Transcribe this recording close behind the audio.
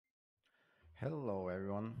Hello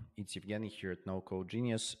everyone, it's Evgeny here at No Code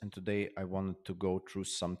Genius, and today I wanted to go through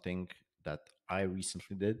something that I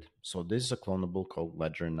recently did. So this is a clonable called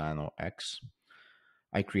Ledger Nano X.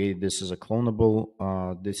 I created this as a clonable.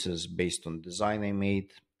 This is based on design I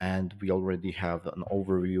made, and we already have an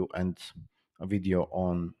overview and a video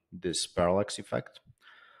on this parallax effect.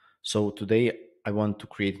 So today I want to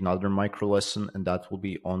create another micro lesson, and that will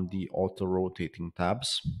be on the auto-rotating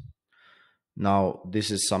tabs. Now,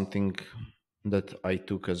 this is something that I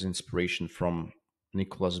took as inspiration from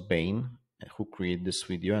Nicholas Bain, who created this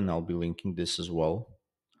video, and I'll be linking this as well.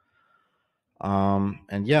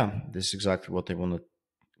 And yeah, this is exactly what I want to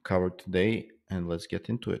cover today, and let's get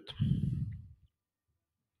into it.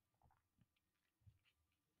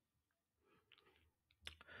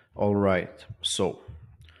 All right, so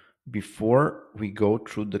before we go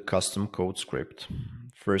through the custom code script,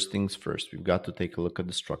 first things first, we've got to take a look at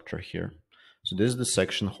the structure here. So this is the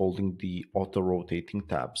section holding the auto-rotating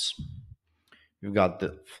tabs. We've got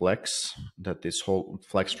the flex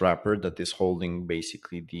flex wrapper that is holding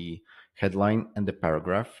basically the headline and the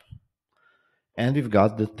paragraph. And we've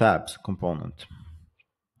got the tabs component.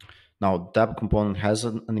 Now, the tab component has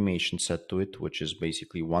an animation set to it, which is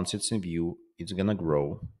basically once it's in view, it's gonna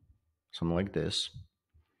grow, something like this.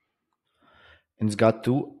 And it's got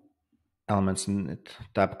two elements in it,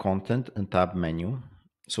 tab content and tab menu.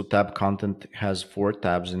 So tab content has 4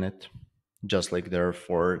 tabs in it, just like there are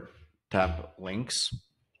 4 tab links.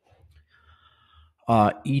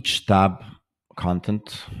 Each tab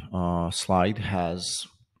content slide has,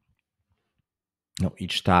 no,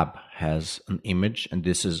 each tab has an image, and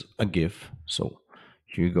this is a GIF. So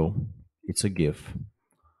here you go, it's a GIF.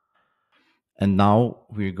 And now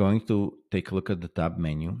we're going to take a look at the tab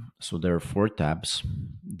menu. So there are 4 tabs.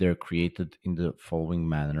 They're created in the following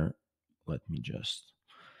manner.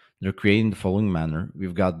 They're created in the following manner.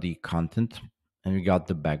 We've got the content and we got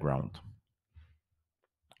the background.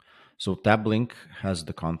 So tab link has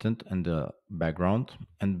the content and the background,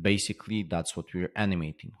 and basically that's what we're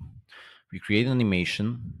animating. We create an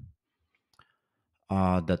animation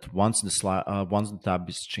that once the tab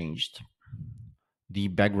is changed, the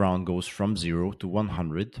background goes from 0 to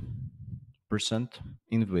 100%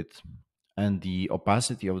 in width, and the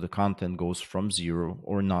opacity of the content goes from from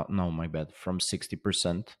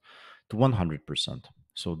 60% to 100%.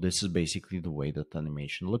 So this is basically the way that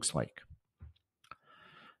animation looks like.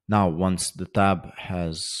 Now, once the tab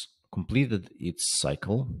has completed its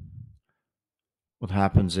cycle, what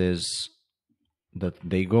happens is that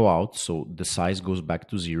they go out, so the size goes back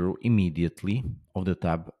to 0 immediately of the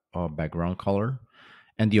tab background color,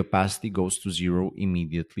 and the opacity goes to 0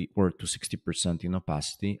 immediately, or to 60% in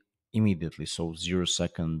opacity immediately, so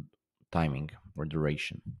 0-second timing or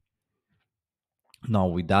duration. Now,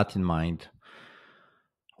 with that in mind,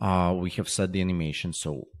 we have set the animation,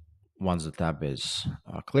 so once the tab is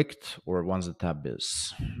clicked, or once the tab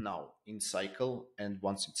is now in cycle, and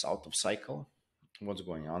once it's out of cycle, what's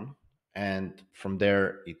going on. And from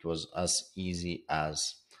there, it was as easy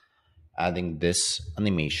as adding this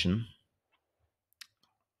animation.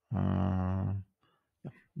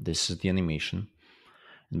 This is the animation.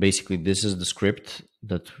 And basically, this is the script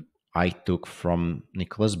that I took from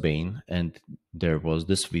Nicholas Bain, and there was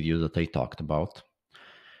this video that I talked about.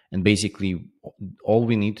 And basically, all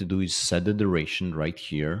we need to do is set the duration right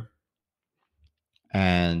here.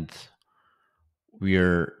 And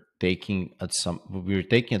we're taking a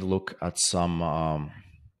look at some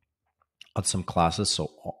classes. So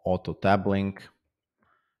auto tab link,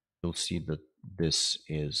 you'll see that this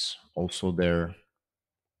is also there.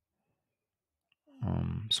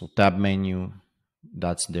 So tab menu,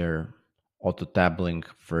 that's their auto tab link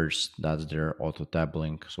first. That's their auto tab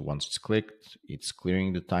link. So once it's clicked, it's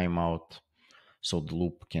clearing the timeout, so the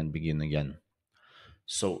loop can begin again.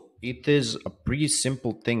 So it is a pretty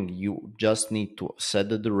simple thing. You just need to set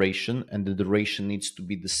the duration, and the duration needs to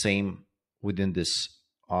be the same within this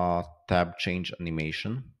tab change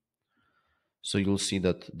animation. So you'll see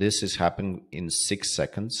that this is happening in 6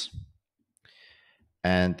 seconds.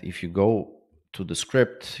 And if you go to the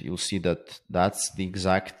script, you'll see that that's the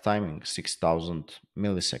exact timing, 6,000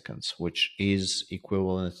 milliseconds, which is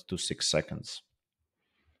equivalent to 6 seconds.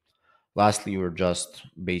 Lastly, we're just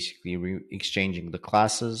basically exchanging the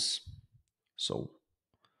classes. So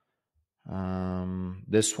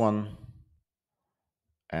this one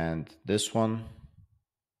and this one,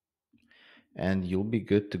 and you'll be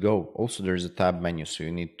good to go. Also, there's a tab menu, so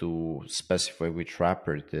you need to specify which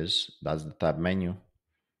wrapper it is. That's the tab menu.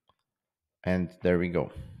 And there we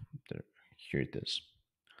go. Here it is.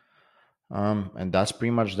 And that's pretty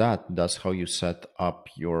much that. That's how you set up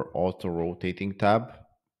your auto rotating tab.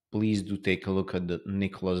 please do take a look at the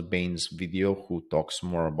Nicholas Bain's video, who talks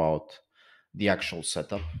more about the actual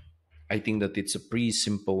setup. I think that it's a pretty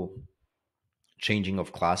simple changing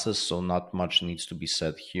of classes, so not much needs to be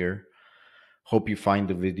said here. Hope you find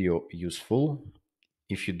the video useful.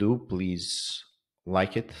 If you do, please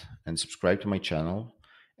like it and subscribe to my channel.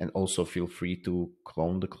 And also feel free to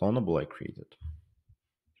clone the clonable I created.